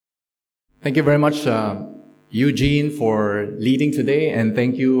Thank you very much, Eugene, for leading today, and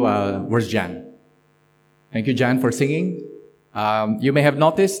thank you, where's Jan? Thank you, Jan, for singing. You may have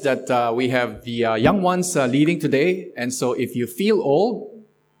noticed that we have the young ones leading today, and so if you feel old,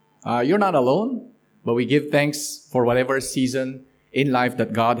 you're not alone, but we give thanks for whatever season in life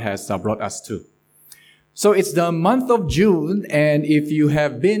that God has brought us to. So it's the month of June, and if you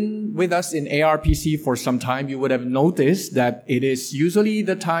have been with us in ARPC for some time, you would have noticed that it is usually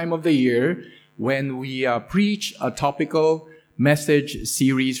the time of the year when we preach a topical message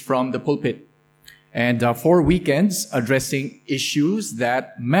series from the pulpit. And 4 weekends addressing issues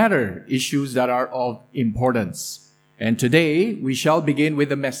that matter, issues that are of importance. And today, we shall begin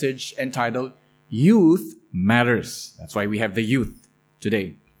with a message entitled, Youth Matters. That's why we have the youth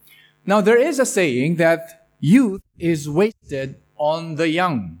today. Now, there is a saying that youth is wasted on the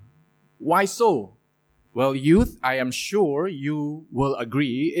young. Why so? Well, youth, I am sure you will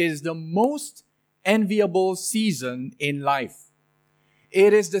agree, is the most enviable season in life.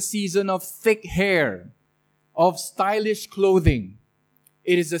 It is the season of thick hair, of stylish clothing.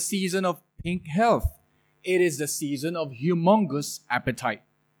 It is the season of pink health. It is the season of humongous appetite.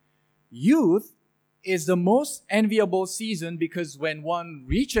 Youth is the most enviable season because when one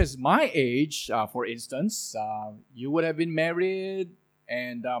reaches my age, for instance, you would have been married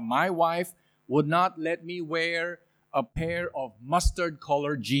and my wife would not let me wear a pair of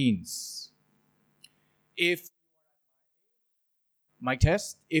mustard-colored jeans. If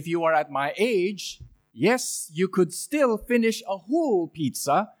you are at my age, yes, you could still finish a whole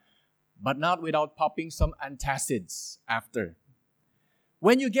pizza, but not without popping some antacids after.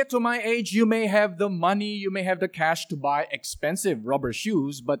 When you get to my age, you may have the money, you may have the cash to buy expensive rubber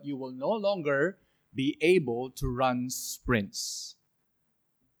shoes, but you will no longer be able to run sprints.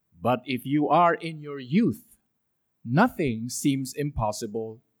 But if you are in your youth, nothing seems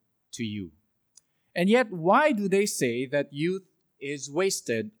impossible to you. And yet, why do they say that youth is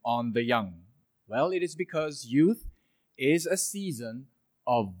wasted on the young? Well, it is because youth is a season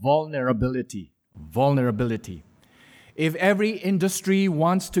of vulnerability. If every industry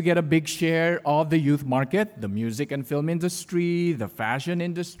wants to get a big share of the youth market, the music and film industry, the fashion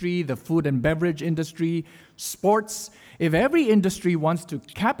industry, the food and beverage industry, sports, if every industry wants to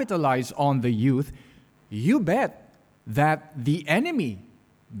capitalize on the youth, you bet that the enemy,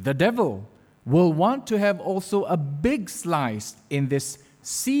 the devil, will want to have also a big slice in this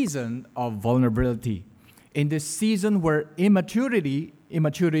season of vulnerability, in this season where immaturity,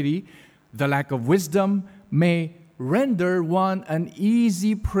 the lack of wisdom, may render one an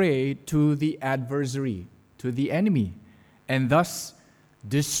easy prey to the adversary, to the enemy, and thus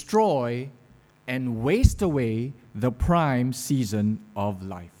destroy and waste away the prime season of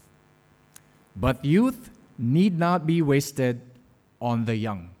life. But youth need not be wasted on the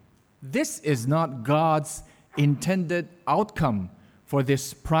young. This is not God's intended outcome for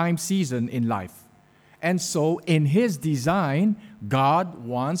this prime season in life. And so, in His design, God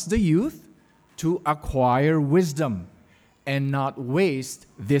wants the youth to acquire wisdom and not waste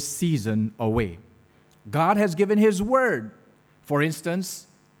this season away. God has given His word. For instance,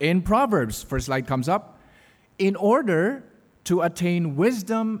 in Proverbs, first slide comes up, in order to attain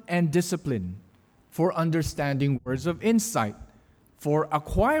wisdom and discipline, for understanding words of insight, for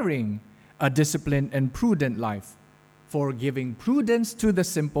acquiring a disciplined and prudent life, for giving prudence to the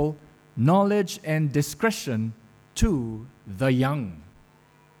simple, knowledge and discretion to the young.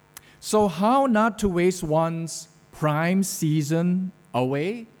 So how not to waste one's prime season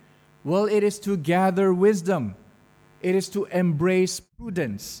away? Well, it is to gather wisdom. It is to embrace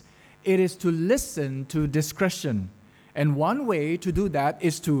prudence. It is to listen to discretion. And one way to do that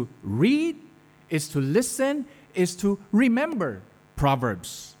is to read, is to listen, is to remember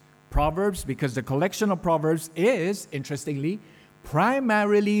Proverbs. Proverbs, because the collection of Proverbs is, interestingly,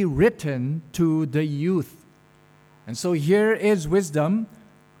 primarily written to the youth. And so here is wisdom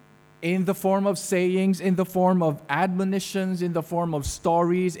in the form of sayings, in the form of admonitions, in the form of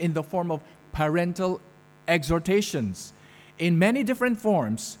stories, in the form of parental exhortations, in many different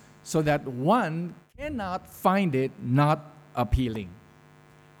forms, so that one cannot find it not appealing.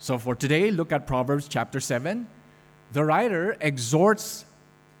 So for today, look at Proverbs chapter 7. The writer exhorts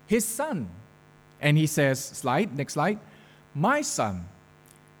his son, and he says, next slide, my son,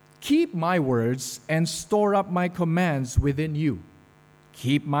 keep my words and store up my commands within you.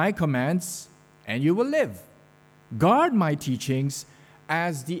 Keep my commands, and you will live. Guard my teachings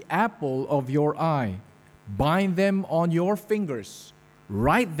as the apple of your eye. Bind them on your fingers.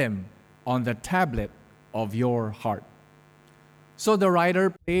 Write them on the tablet of your heart. So the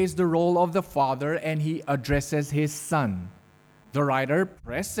writer plays the role of the father, and he addresses his son. The writer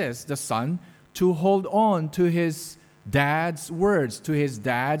presses the son to hold on to his dad's words, to his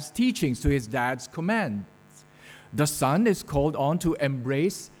dad's teachings, to his dad's commands. The son is called on to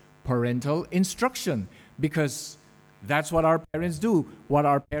embrace parental instruction because that's what our parents do. What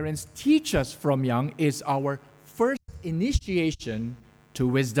our parents teach us from young is our first initiation to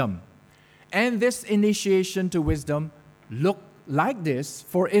wisdom. And this initiation to wisdom looked like this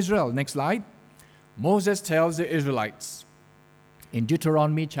for Israel. Next slide. Moses tells the Israelites in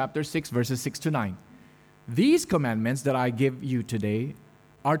Deuteronomy chapter 6, verses 6 to 9, "These commandments that I give you today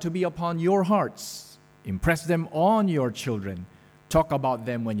are to be upon your hearts. Impress them on your children. Talk about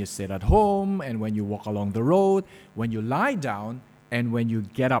them when you sit at home and when you walk along the road, when you lie down and when you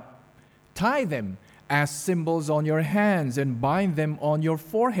get up. Tie them as symbols on your hands and bind them on your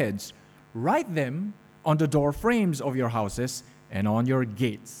foreheads. Write them on the door frames of your houses and on your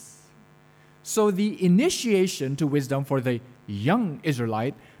gates." So the initiation to wisdom for the young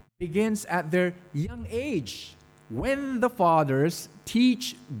Israelite begins at their young age, when the fathers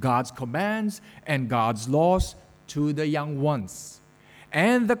teach God's commands and God's laws to the young ones.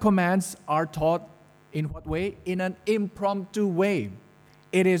 And the commands are taught in what way? In an impromptu way.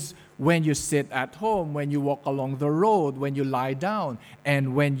 It is when you sit at home, when you walk along the road, when you lie down,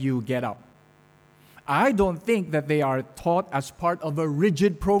 and when you get up. I don't think that they are taught as part of a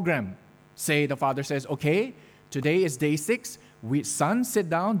rigid program. Say the father says, "Okay, today is day 6. Son, sit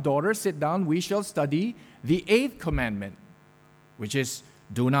down. Daughter, sit down. We shall study the 8th commandment, which is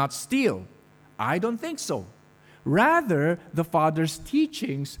do not steal." I don't think so. Rather, the father's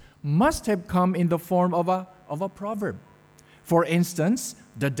teachings must have come in the form of a proverb. For instance,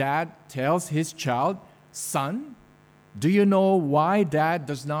 the dad tells his child, "Son, do you know why dad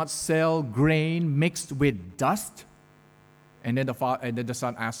does not sell grain mixed with dust?" And then the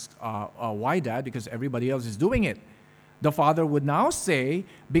son asks, "Why, dad?" "Because everybody else is doing it." The father would now say,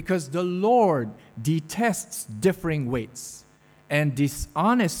 "Because the Lord detests differing weights, and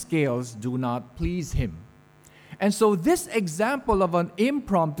dishonest scales do not please him." And so this example of an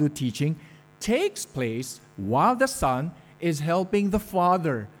impromptu teaching takes place while the son is helping the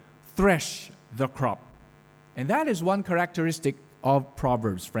father thresh the crop. And that is one characteristic of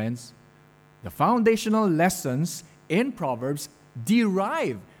Proverbs, friends. The foundational lessons in Proverbs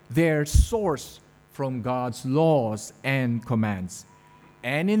derive their source from God's laws and commands.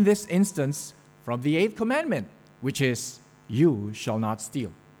 And in this instance, from the 8th commandment, which is, "You shall not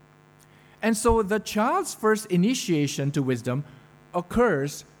steal." And so the child's first initiation to wisdom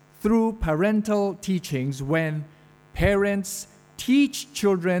occurs through parental teachings when parents teach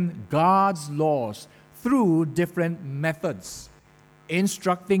children God's laws through different methods,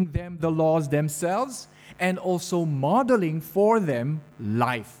 instructing them the laws themselves and also modeling for them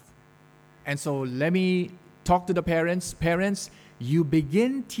life. And so let me talk to the parents. Parents, you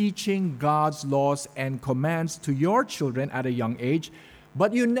begin teaching God's laws and commands to your children at a young age,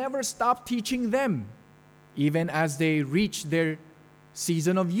 but you never stop teaching them, even as they reach their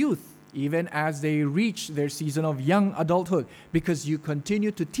season of youth, even as they reach their season of young adulthood, because you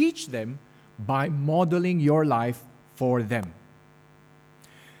continue to teach them by modeling your life for them.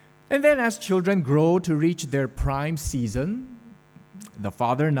 And then as children grow to reach their prime season, the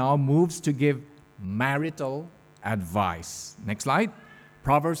father now moves to give marital advice. Next slide.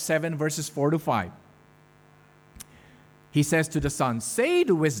 Proverbs 7, verses 4 to 5. He says to the son, "Say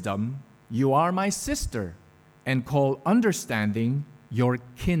to wisdom, you are my sister, and call understanding your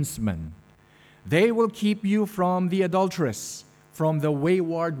kinsman. They will keep you from the adulteress, from the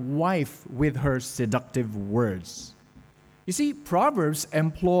wayward wife with her seductive words." You see, Proverbs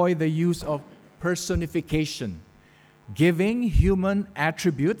employ the use of personification, giving human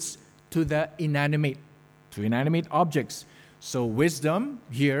attributes to the inanimate, to inanimate objects. So wisdom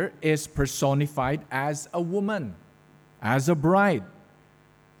here is personified as a woman, as a bride.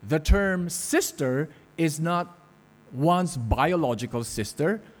 The term sister is not one's biological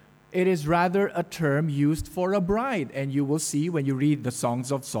sister. It is rather a term used for a bride. And you will see when you read the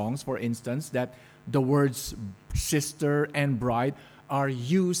Songs of Songs, for instance, that the words sister and bride are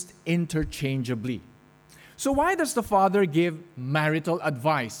used interchangeably. So why does the father give marital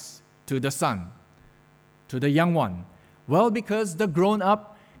advice to the son, to the young one? Well, because the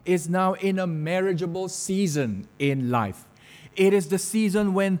grown-up is now in a marriageable season in life. It is the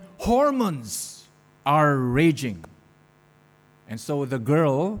season when hormones are raging. And so the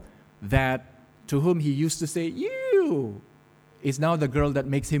girl to whom he used to say, "You," is now the girl that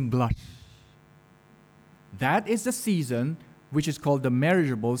makes him blush. That is the season which is called the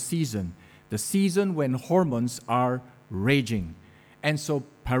marriageable season, the season when hormones are raging. And so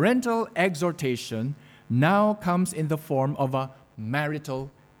parental exhortation now comes in the form of a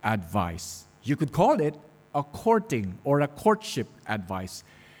marital advice. You could call it a courting or a courtship advice.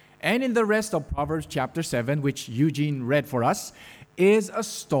 And in the rest of Proverbs chapter 7, which Eugene read for us, is a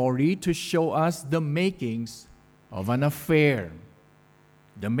story to show us the makings of an affair.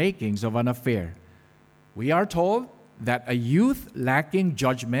 The makings of an affair. We are told that a youth lacking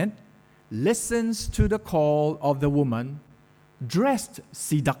judgment listens to the call of the woman dressed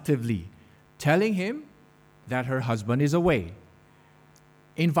seductively, telling him that her husband is away,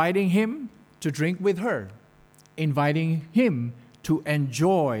 inviting him to drink with her, inviting him to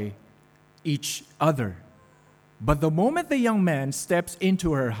enjoy each other. But the moment the young man steps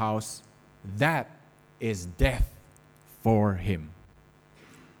into her house, that is death for him.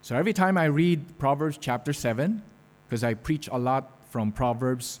 So every time I read Proverbs chapter 7, because I preach a lot from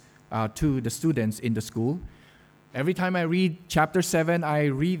Proverbs to the students in the school, every time I read chapter 7, I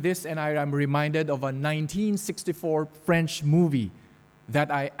read this and I am reminded of a 1964 French movie that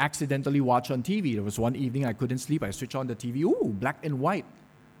I accidentally watched on TV. There was one evening I couldn't sleep. I switched on the TV. Ooh, black and white.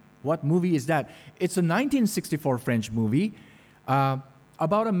 What movie is that? It's a 1964 French movie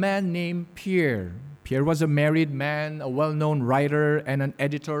about a man named Pierre. Pierre was a married man, a well-known writer, and an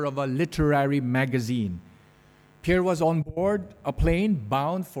editor of a literary magazine. Pierre was on board a plane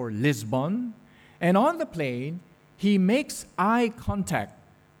bound for Lisbon, and on the plane, he makes eye contact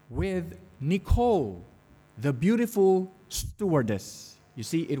with Nicole, the beautiful stewardess. You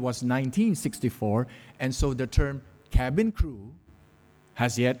see, it was 1964, and so the term cabin crew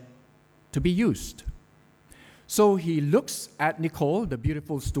has yet to be used. So he looks at Nicole, the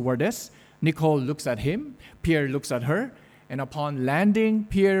beautiful stewardess. Nicole looks at him. Pierre looks at her. And upon landing,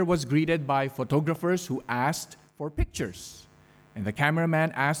 Pierre was greeted by photographers who asked for pictures. And the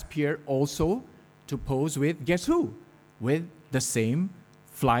cameraman asked Pierre also to pose with, guess who? With the same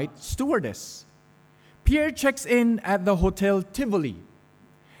flight stewardess. Pierre checks in at the Hotel Tivoli.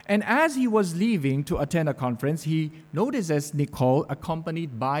 And as he was leaving to attend a conference, he notices Nicole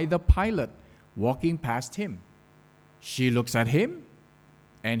accompanied by the pilot walking past him. She looks at him,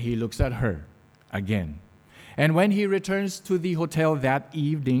 and he looks at her again. And when he returns to the hotel that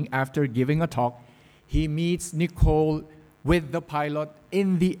evening after giving a talk, he meets Nicole with the pilot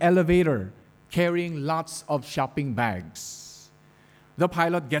in the elevator, carrying lots of shopping bags. The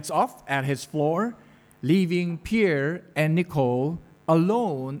pilot gets off at his floor, leaving Pierre and Nicole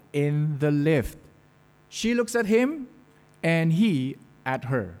alone in the lift. She looks at him, and he at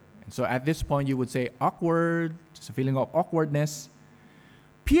her. And so at this point, you would say awkward, just a feeling of awkwardness.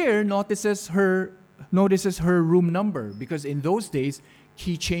 Pierre notices her room number, because in those days,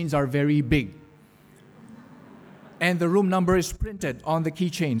 keychains are very big. And the room number is printed on the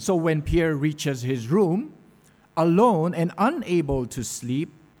keychain. So when Pierre reaches his room, alone and unable to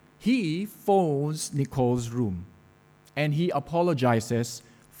sleep, he phones Nicole's room. And he apologizes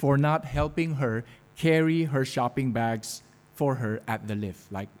for not helping her carry her shopping bags for her at the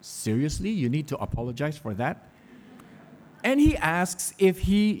lift. Like, seriously? You need to apologize for that? And he asks if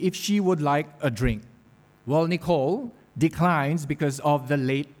she would like a drink. Well, Nicole declines because of the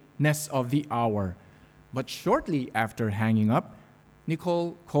lateness of the hour. But shortly after hanging up,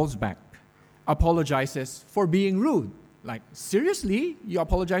 Nicole calls back, apologizes for being rude. Like, seriously? You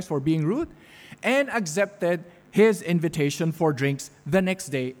apologize for being rude? And accepted his invitation for drinks the next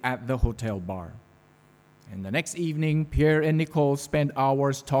day at the hotel bar. And the next evening, Pierre and Nicole spent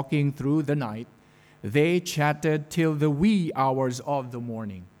hours talking through the night. They chatted till the wee hours of the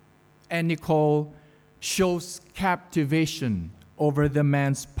morning. And Nicole shows captivation over the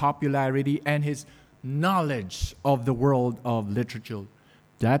man's popularity and his knowledge of the world of literature.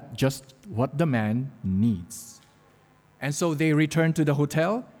 That's just what the man needs. And so they return to the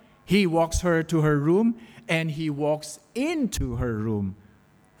hotel. He walks her to her room, and he walks into her room,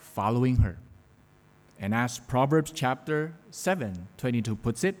 following her. And as Proverbs chapter 7:22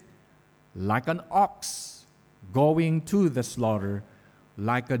 puts it, like an ox going to the slaughter,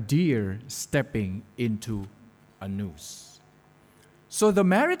 like a deer stepping into a noose. So the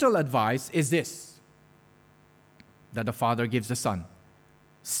marital advice is this, that the father gives the son: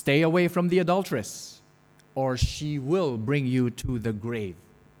 stay away from the adulteress, or she will bring you to the grave.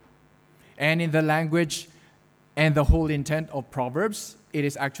 And in the language and the whole intent of Proverbs, it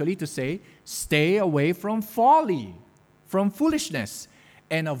is actually to say, stay away from folly, from foolishness,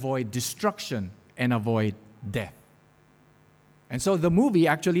 and avoid destruction, and avoid death. And so the movie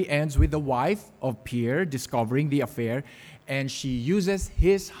actually ends with the wife of Pierre discovering the affair, and she uses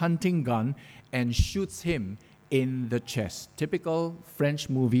his hunting gun and shoots him in the chest. Typical French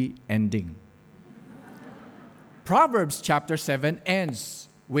movie ending. Proverbs chapter 7 ends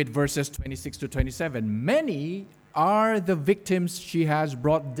with verses 26 to 27. Many are the victims she has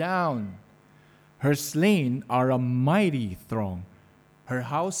brought down. Her slain are a mighty throng. Her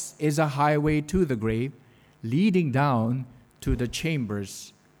house is a highway to the grave, leading down to the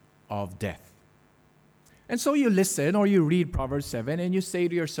chambers of death. And so you listen or you read Proverbs 7 and you say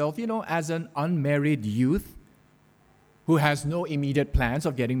to yourself, as an unmarried youth who has no immediate plans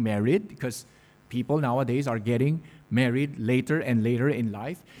of getting married, because people nowadays are getting married later and later in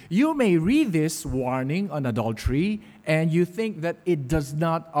life, you may read this warning on adultery and you think that it does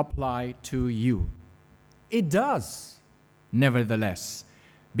not apply to you. It does, nevertheless,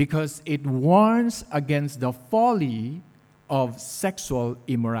 because it warns against the folly of sexual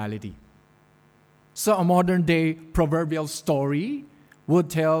immorality. So a modern day proverbial story would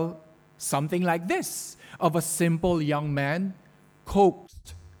tell something like this of a simple young man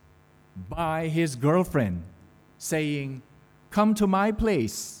coaxed by his girlfriend, saying, "Come to my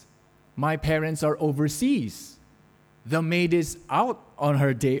place. My parents are overseas. The maid is out on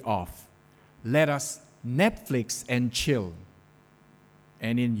her day off. Let us Netflix and chill."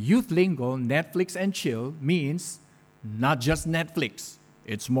 And in youth lingo, Netflix and chill means not just Netflix.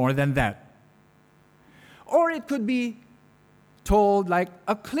 It's more than that. Or it could be told like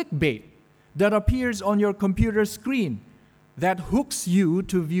a clickbait that appears on your computer screen that hooks you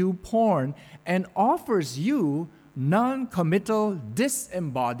to view porn and offers you non-committal,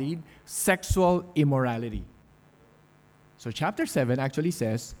 disembodied sexual immorality. So chapter 7 actually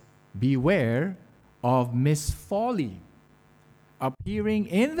says, beware of Miss Folly, appearing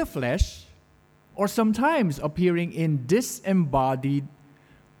in the flesh or sometimes appearing in disembodied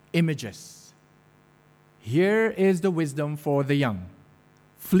images. Here is the wisdom for the young.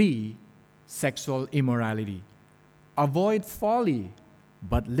 Flee sexual immorality. Avoid folly,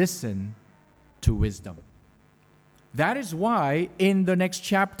 but listen to wisdom. That is why in the next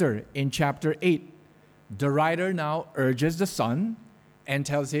chapter, in chapter 8, the writer now urges the son and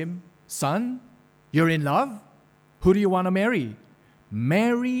tells him, "Son, you're in love? Who do you want to marry?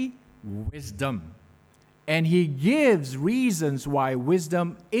 Marry wisdom." And he gives reasons why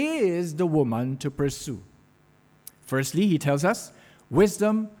wisdom is the woman to pursue. Firstly, he tells us,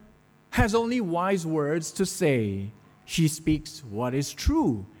 wisdom has only wise words to say. She speaks what is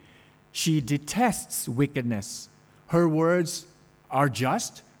true. She detests wickedness. Her words are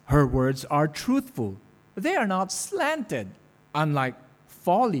just. Her words are truthful. They are not slanted, unlike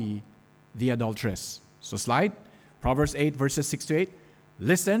Folly, the adulteress. So slide, Proverbs 8, verses 6 to 8.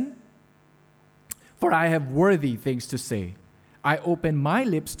 Listen, for I have worthy things to say. I open my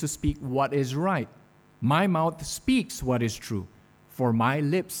lips to speak what is right. My mouth speaks what is true, for my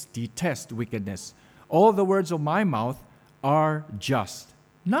lips detest wickedness. All the words of my mouth are just.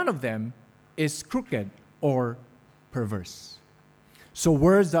 None of them is crooked or perverse. So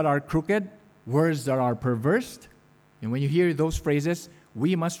words that are crooked, words that are perverse, and when you hear those phrases,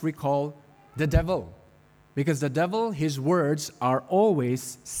 we must recall the devil. Because the devil, his words are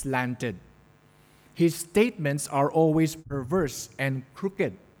always slanted. His statements are always perverse and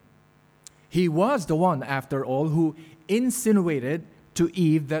crooked. He was the one, after all, who insinuated to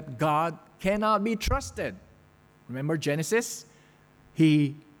Eve that God cannot be trusted. Remember Genesis?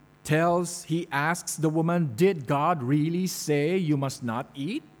 He asks the woman, did God really say you must not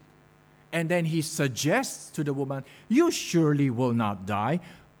eat? And then he suggests to the woman, you surely will not die.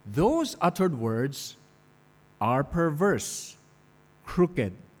 Those uttered words are perverse,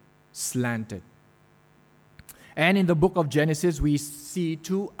 crooked, slanted. And in the book of Genesis, we see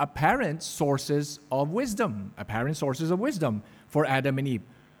two apparent sources of wisdom for Adam and Eve.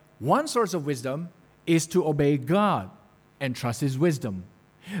 One source of wisdom is to obey God and trust His wisdom.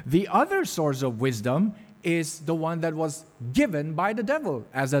 The other source of wisdom is the one that was given by the devil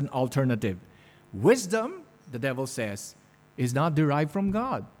as an alternative. Wisdom, the devil says, is not derived from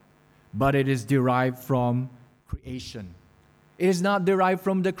God, but it is derived from creation. It is not derived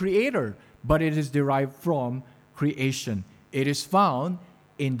from the Creator, but it is derived from creation. It is found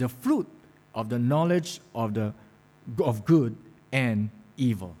in the fruit of the knowledge of good and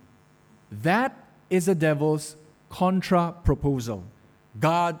evil. That is the devil's contra-proposal.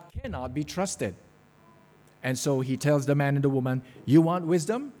 God cannot be trusted. And so he tells the man and the woman, you want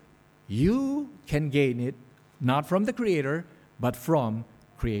wisdom? You can gain it not from the Creator, but from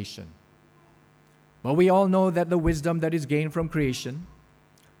creation. But we all know that the wisdom that is gained from creation,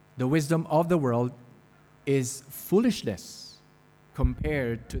 the wisdom of the world, is foolishness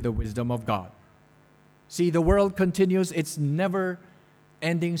compared to the wisdom of God. See, the world continues its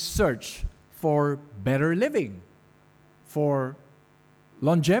never-ending search for better living, for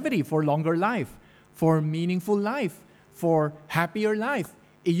longevity, for longer life, for meaningful life, for happier life.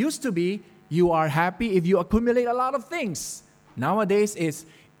 It used to be you are happy if you accumulate a lot of things. Nowadays, it's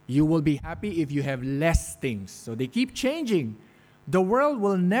you will be happy if you have less things. So they keep changing. The world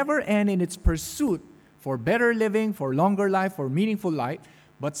will never end in its pursuit for better living, for longer life, for meaningful life.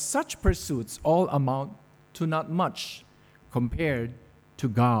 But such pursuits all amount to not much compared to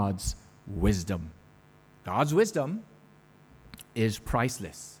God's wisdom. God's wisdom is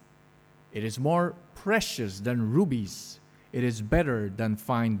priceless. It is more precious than rubies. It is better than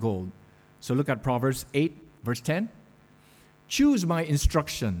fine gold. So look at Proverbs 8, verse 10. Choose my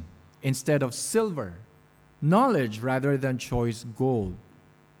instruction instead of silver, knowledge rather than choice gold.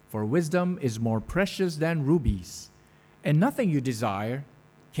 For wisdom is more precious than rubies, and nothing you desire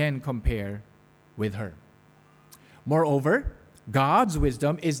can compare with her. Moreover, God's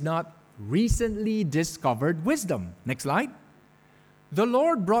wisdom is not recently discovered wisdom. Next slide. The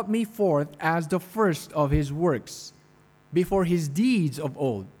Lord brought me forth as the first of his works, before his deeds of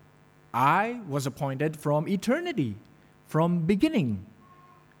old. I was appointed from eternity, from beginning,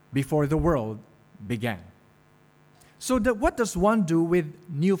 before the world began. So what does one do with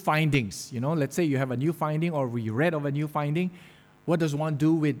new findings? Let's say you have a new finding or we read of a new finding. What does one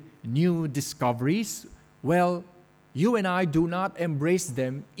do with new discoveries? Well, you and I do not embrace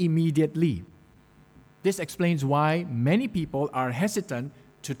them immediately. This explains why many people are hesitant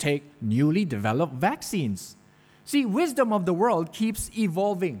to take newly developed vaccines. See, wisdom of the world keeps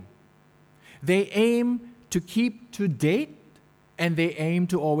evolving. They aim to keep to date and they aim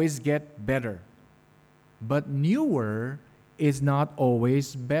to always get better. But newer is not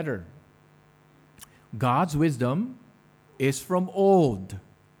always better. God's wisdom is from old.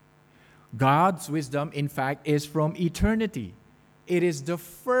 God's wisdom, in fact, is from eternity. It is the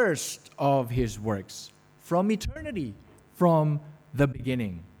first of his works, from eternity, from the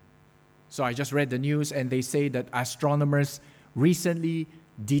beginning. So I just read the news and they say that astronomers recently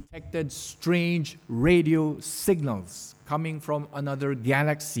detected strange radio signals coming from another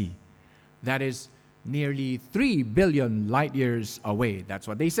galaxy that is nearly 3 billion light years away. That's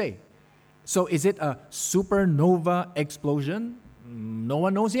what they say. So is it a supernova explosion? No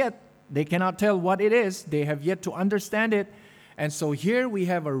one knows yet. They cannot tell what it is. They have yet to understand it. And so here we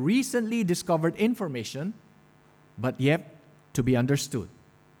have a recently discovered information, but yet to be understood.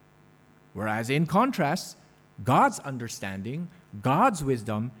 Whereas in contrast, God's understanding, God's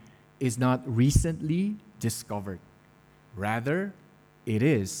wisdom is not recently discovered. Rather, it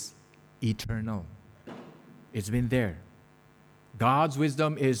is eternal. It's been there. God's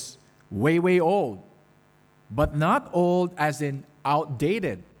wisdom is way, way old, but not old as in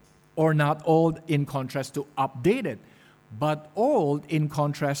outdated, or not old in contrast to updated, but old in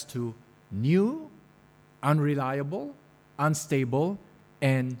contrast to new, unreliable, unstable,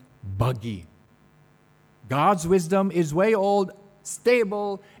 and buggy. God's wisdom is way old,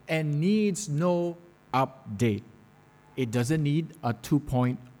 stable, and needs no update. It doesn't need a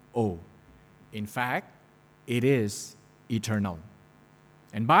 2.0. In fact, it is eternal.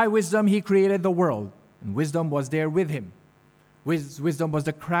 And by wisdom, he created the world, and wisdom was there with him. Wisdom was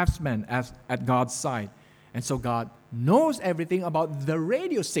the craftsman at God's side. And so God knows everything about the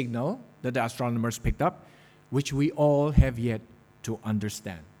radio signal that the astronomers picked up, which we all have yet to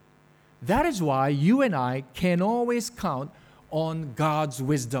understand. That is why you and I can always count on God's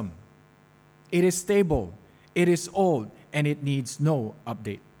wisdom. It is stable, it is old, and it needs no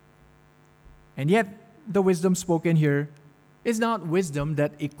update. And yet, the wisdom spoken here is not wisdom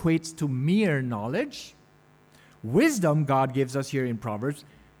that equates to mere knowledge. Wisdom God gives us here in Proverbs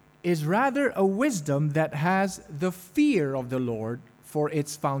is rather a wisdom that has the fear of the Lord for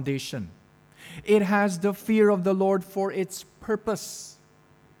its foundation. It has the fear of the Lord for its purpose.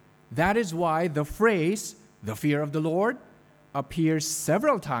 That is why the phrase, the fear of the Lord, appears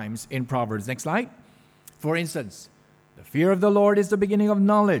several times in Proverbs. Next slide. For instance, the fear of the Lord is the beginning of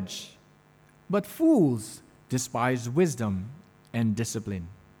knowledge, but fools despise wisdom and discipline.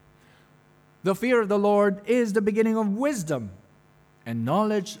 The fear of the Lord is the beginning of wisdom, and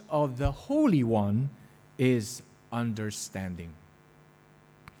knowledge of the Holy One is understanding.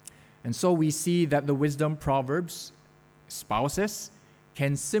 And so we see that the wisdom Proverbs espouses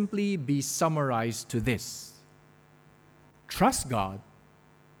can simply be summarized to this: trust God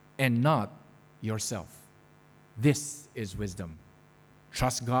and not yourself. This is wisdom.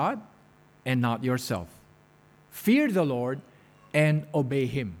 Trust God and not yourself. Fear the Lord and obey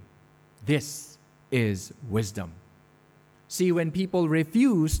Him. This is wisdom. See, when people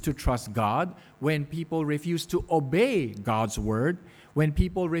refuse to trust God, when people refuse to obey God's word, when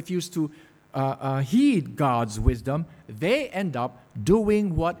people refuse to heed God's wisdom, they end up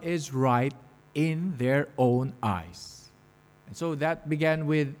doing what is right in their own eyes. And so that began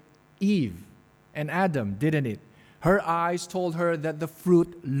with Eve and Adam, didn't it? Her eyes told her that the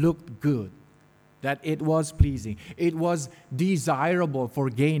fruit looked good, that it was pleasing, it was desirable for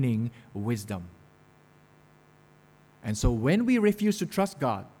gaining wisdom. And so when we refuse to trust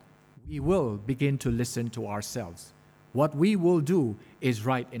God, we will begin to listen to ourselves. What we will do is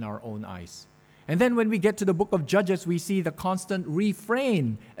right in our own eyes. And then when we get to the book of Judges, we see the constant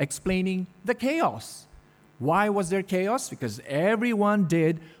refrain explaining the chaos. Why was there chaos? Because everyone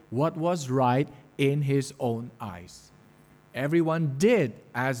did what was right in his own eyes. Everyone did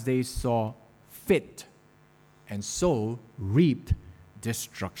as they saw fit, and so reaped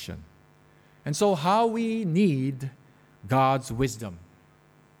destruction. And so how we need God's wisdom,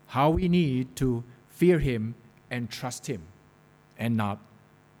 how we need to fear Him and trust Him, and not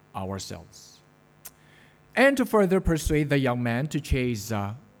ourselves. And to further persuade the young man to chase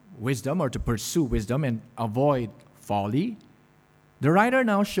wisdom, or to pursue wisdom and avoid folly, the writer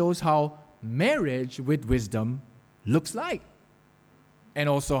now shows how marriage with wisdom looks like, and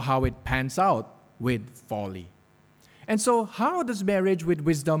also how it pans out with folly. And so, how does marriage with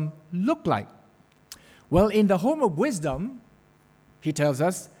wisdom look like? Well, in the home of wisdom, he tells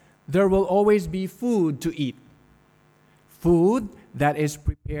us, there will always be food to eat. Food that is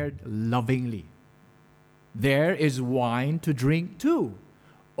prepared lovingly. There is wine to drink too,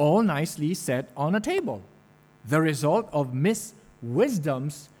 all nicely set on a table. The result of Miss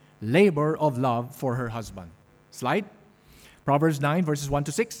Wisdom's labor of love for her husband. Slide. Proverbs 9, verses 1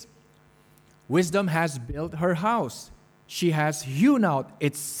 to 6. Wisdom has built her house. She has hewn out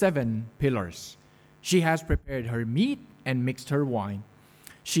its 7 pillars. She has prepared her meat and mixed her wine.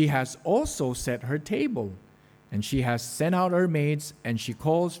 She has also set her table. And she has sent out her maids, and she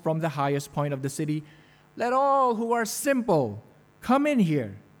calls from the highest point of the city, "Let all who are simple come in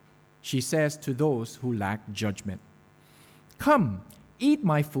here," she says to those who lack judgment. "Come, eat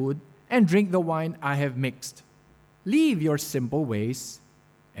my food and drink the wine I have mixed. Leave your simple ways,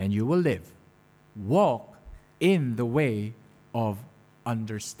 and you will live. Walk in the way of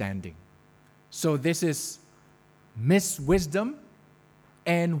understanding." So this is Miss Wisdom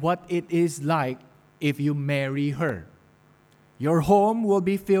and what it is like if you marry her. Your home will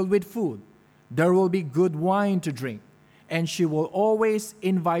be filled with food. There will be good wine to drink. And she will always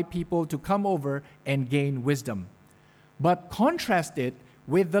invite people to come over and gain wisdom. But contrast it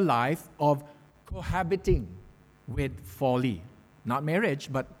with the life of cohabiting with folly. Not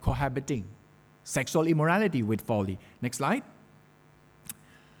marriage, but cohabiting. Sexual immorality with folly. Next slide.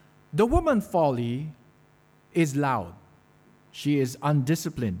 The woman folly is loud. She is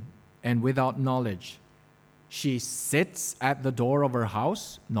undisciplined and without knowledge. She sits at the door of her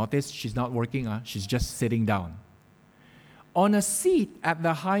house. Notice she's not working, she's just sitting down. On a seat at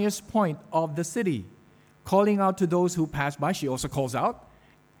the highest point of the city, calling out to those who pass by. She also calls out,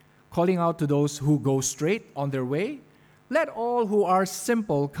 calling out to those who go straight on their way. "Let all who are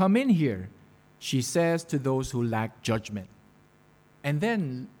simple come in here," she says to those who lack judgment. And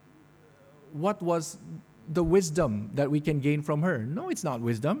then, what was the wisdom that we can gain from her? No, it's not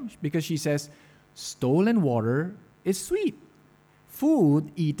wisdom, because she says, "Stolen water is sweet.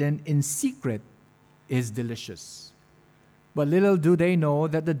 Food eaten in secret is delicious." But little do they know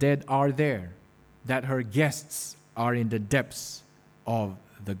that the dead are there, that her guests are in the depths of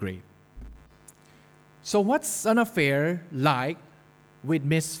the grave. So what's an affair like with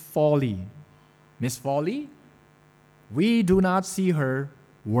Miss Folly? Miss Folly, we do not see her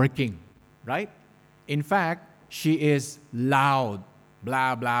working, right? In fact, she is loud,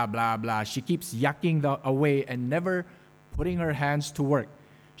 blah, blah, blah, blah. She keeps yakking away and never putting her hands to work.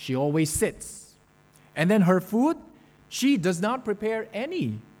 She always sits. And then her food, she does not prepare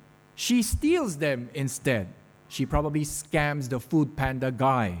any. She steals them instead. She probably scams the Food Panda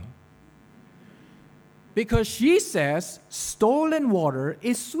guy. Because she says stolen water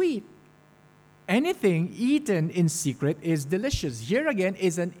is sweet. Anything eaten in secret is delicious. Here again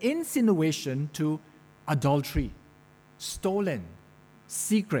is an insinuation to adultery. Stolen,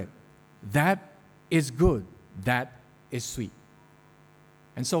 secret, that is good, that is sweet.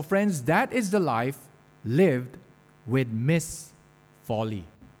 And so, friends, that is the life lived with Miss Folly.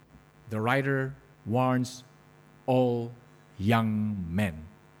 The writer warns all young men.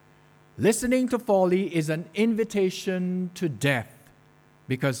 Listening to folly is an invitation to death,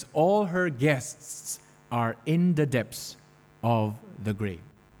 because all her guests are in the depths of the grave.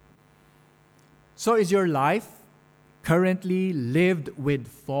 So is your life currently lived with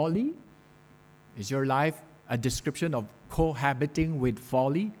folly? Is your life a description of cohabiting with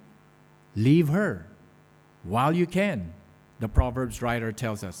folly? Leave her while you can, the Proverbs writer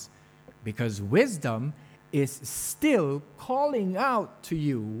tells us, because wisdom is still calling out to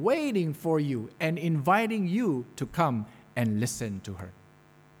you, waiting for you, and inviting you to come and listen to her.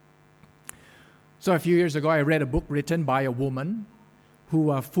 So a few years ago, I read a book written by a woman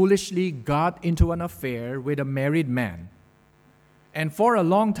who foolishly got into an affair with a married man. And for a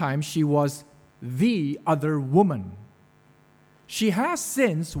long time, she was the other woman. She has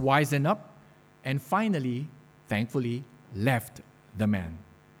since wisened up and finally, thankfully, left the man.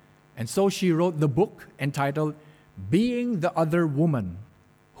 And so she wrote the book entitled Being the Other Woman,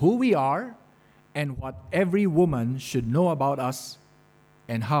 Who We Are and What Every Woman Should Know About Us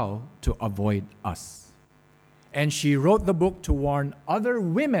and How to Avoid Us. And she wrote the book to warn other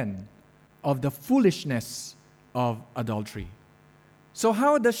women of the foolishness of adultery. So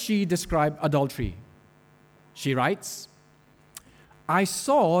how does she describe adultery? She writes, I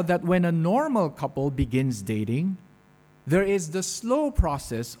saw that when a normal couple begins dating, there is the slow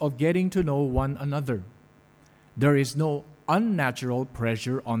process of getting to know one another. There is no unnatural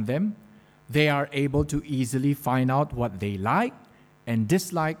pressure on them. They are able to easily find out what they like and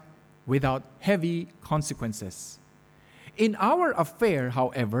dislike without heavy consequences. In our affair,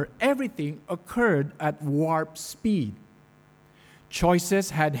 however, everything occurred at warp speed.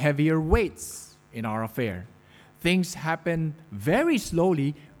 Choices had heavier weights in our affair. Things happened very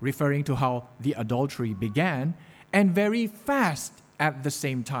slowly, referring to how the adultery began, and very fast at the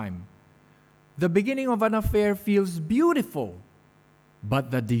same time. The beginning of an affair feels beautiful,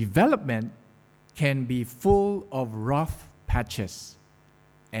 but the development can be full of rough patches,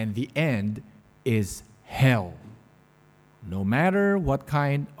 and the end is hell, no matter what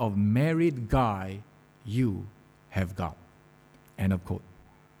kind of married guy you have got. End of quote.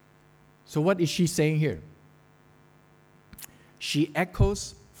 So what is she saying here? She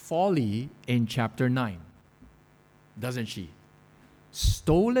echoes folly in chapter 9. Doesn't she?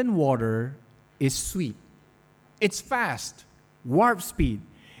 Stolen water is sweet. It's fast, warp speed.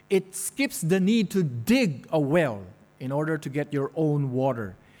 It skips the need to dig a well in order to get your own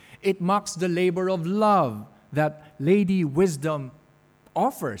water. It mocks the labor of love that Lady Wisdom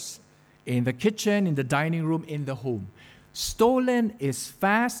offers in the kitchen, in the dining room, in the home. Stolen is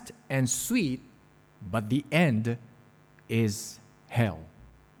fast and sweet, but the end is hell.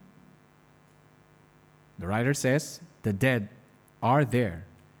 The writer says, the dead are there,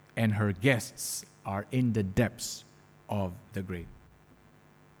 and her guests are in the depths of the grave.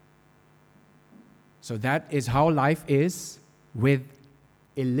 So that is how life is with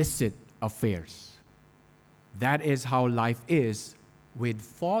illicit affairs. That is how life is with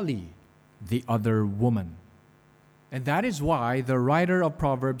folly, the other woman. And that is why the writer of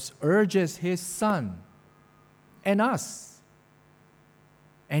Proverbs urges his son and us.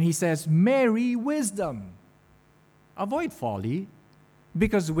 And he says, marry wisdom. Avoid folly,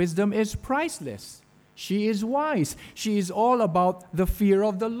 because wisdom is priceless. She is wise. She is all about the fear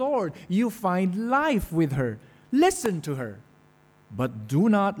of the Lord. You find life with her. Listen to her. But do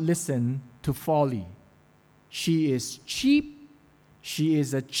not listen to folly. She is cheap. She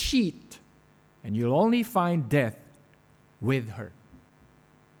is a cheat. And you'll only find death with her.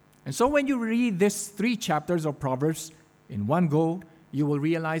 And so when you read these 3 chapters of Proverbs in one go, you will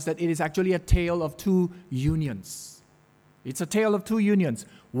realize that it is actually a tale of 2 unions. It's a tale of 2 unions.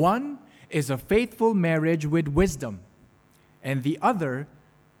 One is a faithful marriage with wisdom, and the other,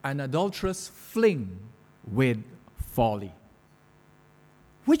 an adulterous fling with folly.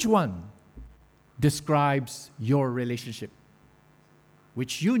 Which one describes your relationship?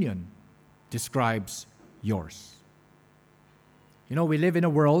 Which union describes yours? You know, we live in a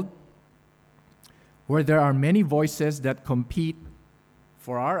world where there are many voices that compete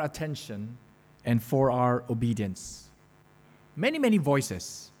for our attention and for our obedience. Many, many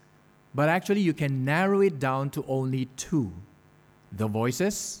voices. But actually, you can narrow it down to only 2. The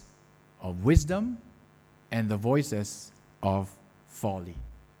voices of wisdom and the voices of folly.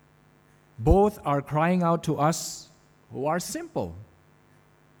 Both are crying out to us who are simple.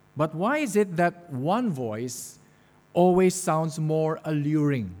 But why is it that one voice always sounds more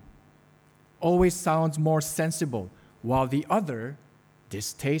alluring, always sounds more sensible, while the other,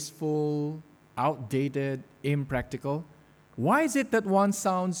 distasteful, outdated, impractical? Why is it that one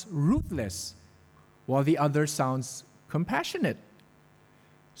sounds ruthless while the other sounds compassionate?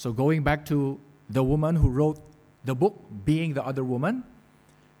 So going back to the woman who wrote the book, Being the Other Woman,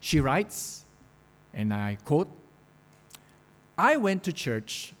 she writes, and I quote, I went to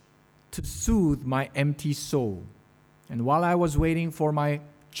church to soothe my empty soul. And while I was waiting for my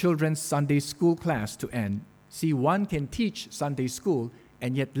children's Sunday school class to end, see, one can teach Sunday school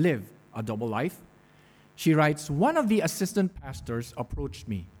and yet live a double life. She writes, one of the assistant pastors approached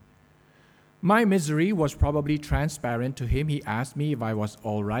me. My misery was probably transparent to him. He asked me if I was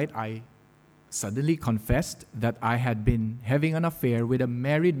all right. I suddenly confessed that I had been having an affair with a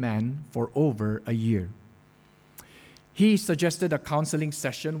married man for over a year. He suggested a counseling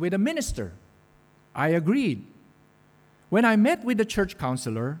session with a minister. I agreed. When I met with the church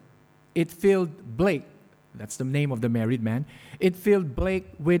counselor, it filled Blake, that's the name of the married man, it filled Blake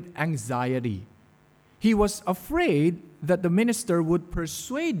with anxiety. He was afraid that the minister would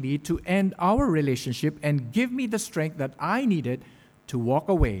persuade me to end our relationship and give me the strength that I needed to walk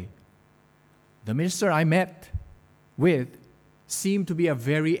away. The minister I met with seemed to be a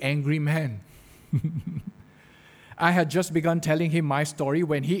very angry man. I had just begun telling him my story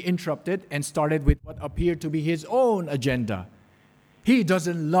when he interrupted and started with what appeared to be his own agenda. "He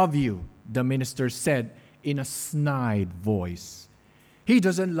doesn't love you," the minister said in a snide voice. "He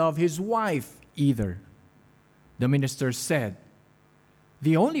doesn't love his wife either." The minister said,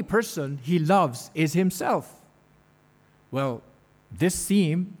 "The only person he loves is himself." Well, this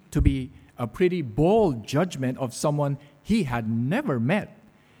seemed to be a pretty bold judgment of someone he had never met.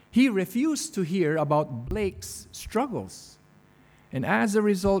 He refused to hear about Blake's struggles. And as a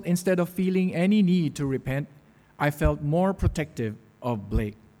result, instead of feeling any need to repent, I felt more protective of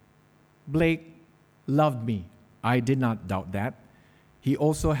Blake. Blake loved me. I did not doubt that. He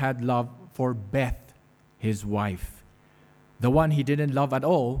also had love for Beth, his wife. The one he didn't love at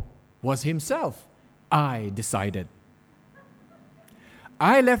all was himself, I decided.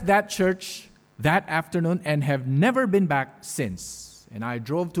 I left that church that afternoon and have never been back since. And I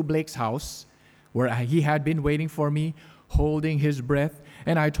drove to Blake's house, where he had been waiting for me, holding his breath,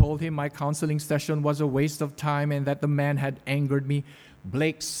 and I told him my counseling session was a waste of time and that the man had angered me.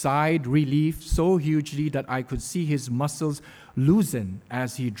 Blake sighed relief so hugely that I could see his muscles loosen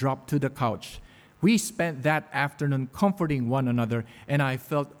as he dropped to the couch. We spent that afternoon comforting one another, and I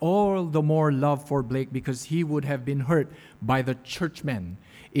felt all the more love for Blake because he would have been hurt by the churchmen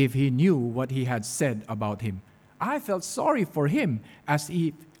if he knew what he had said about him. I felt sorry for him as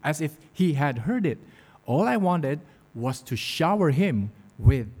if he had heard it. All I wanted was to shower him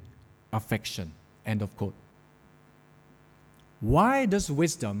with affection. End of quote. Why does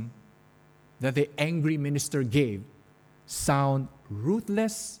wisdom that the angry minister gave sound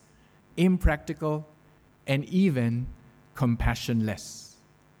ruthless, impractical, and even compassionless?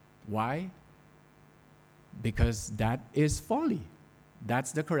 Why? Because that is folly.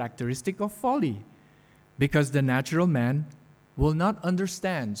 That's the characteristic of folly. Because the natural man will not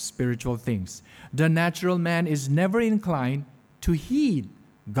understand spiritual things. The natural man is never inclined to heed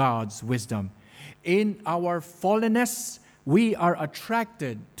God's wisdom. In our fallenness, we are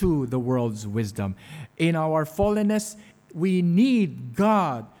attracted to the world's wisdom. In our fallenness, we need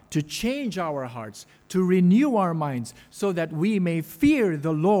God to change our hearts, to renew our minds, so that we may fear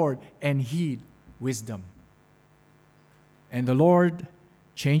the Lord and heed wisdom. And the Lord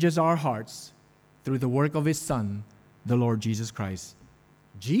changes our hearts through the work of His Son, the Lord Jesus Christ.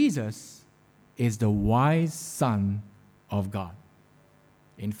 Jesus is the wise Son of God.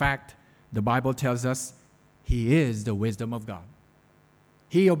 In fact, the Bible tells us He is the wisdom of God.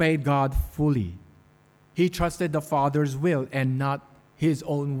 He obeyed God fully. He trusted the Father's will and not his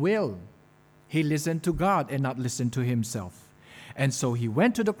own will. He listened to God and not listened to himself. And so He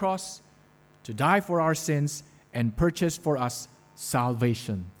went to the cross to die for our sins and purchase for us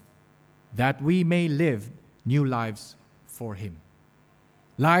salvation, that we may live new lives for Him.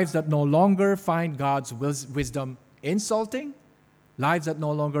 Lives that no longer find God's wisdom insulting, lives that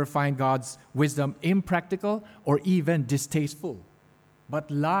no longer find God's wisdom impractical or even distasteful, but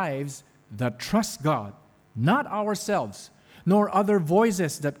lives that trust God, not ourselves, nor other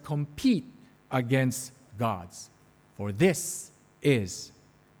voices that compete against God's. For this is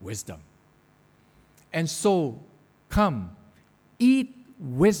wisdom. And so, come, eat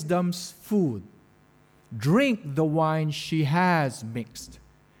wisdom's food. Drink the wine she has mixed.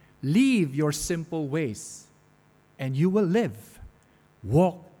 Leave your simple ways, and you will live.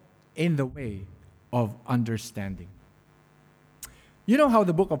 Walk in the way of understanding. You know how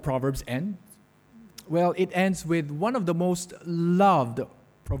the book of Proverbs ends? Well, it ends with one of the most loved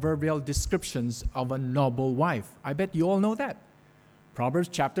proverbial descriptions of a noble wife. I bet you all know that. Proverbs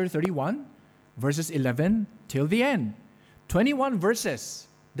chapter 31, verses 11 till the end. 21 verses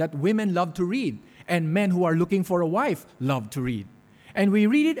that women love to read, and men who are looking for a wife love to read. And we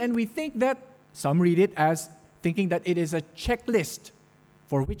read it and we think that, some read it as thinking that it is a checklist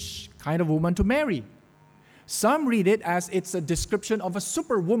for which kind of woman to marry. Some read it as it's a description of a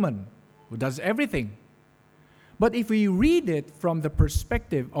superwoman who does everything. But if we read it from the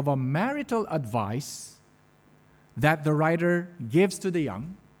perspective of a marital advice that the writer gives to the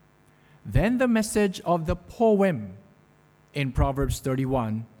young, then the message of the poem in Proverbs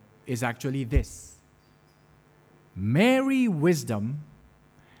 31 is actually this: marry wisdom,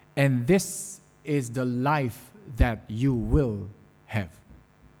 and this is the life that you will have.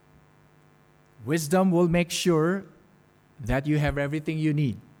 Wisdom will make sure that you have everything you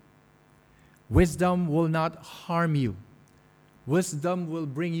need. Wisdom will not harm you. Wisdom will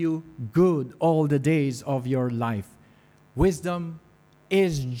bring you good all the days of your life. Wisdom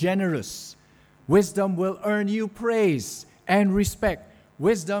is generous. Wisdom will earn you praise and respect.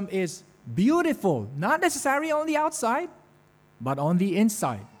 Wisdom is beautiful, not necessarily on the outside, but on the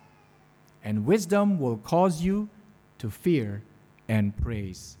inside. And wisdom will cause you to fear and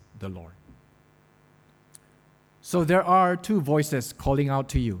praise the Lord. So there are two voices calling out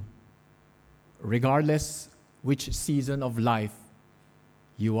to you, regardless which season of life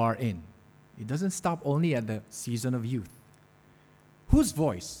you are in. It doesn't stop only at the season of youth. Whose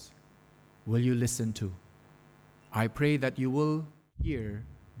voice will you listen to? I pray that you will hear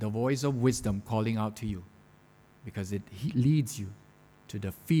the voice of wisdom calling out to you, because it leads you to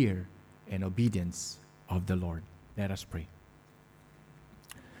the fear and obedience of the Lord. Let us pray.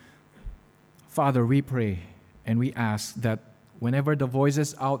 Father, we pray and we ask that whenever the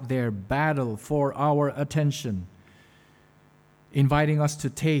voices out there battle for our attention, inviting us to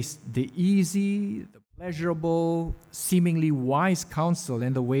taste the easy, the pleasurable, seemingly wise counsel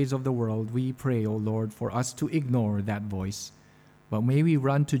in the ways of the world, we pray, O Lord, for us to ignore that voice. But may we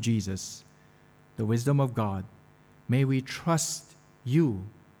run to Jesus, the wisdom of God. May we trust you,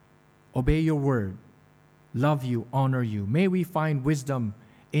 obey your word, love you, honor you. May we find wisdom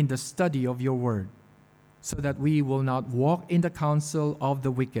in the study of your word, so that we will not walk in the counsel of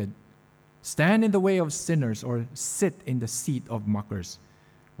the wicked, stand in the way of sinners, or sit in the seat of mockers.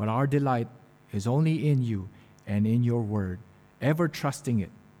 But our delight is only in you and in your word, ever trusting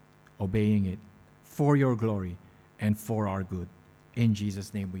it, obeying it, for your glory and for our good. In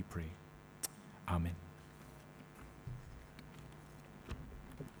Jesus' name we pray. Amen.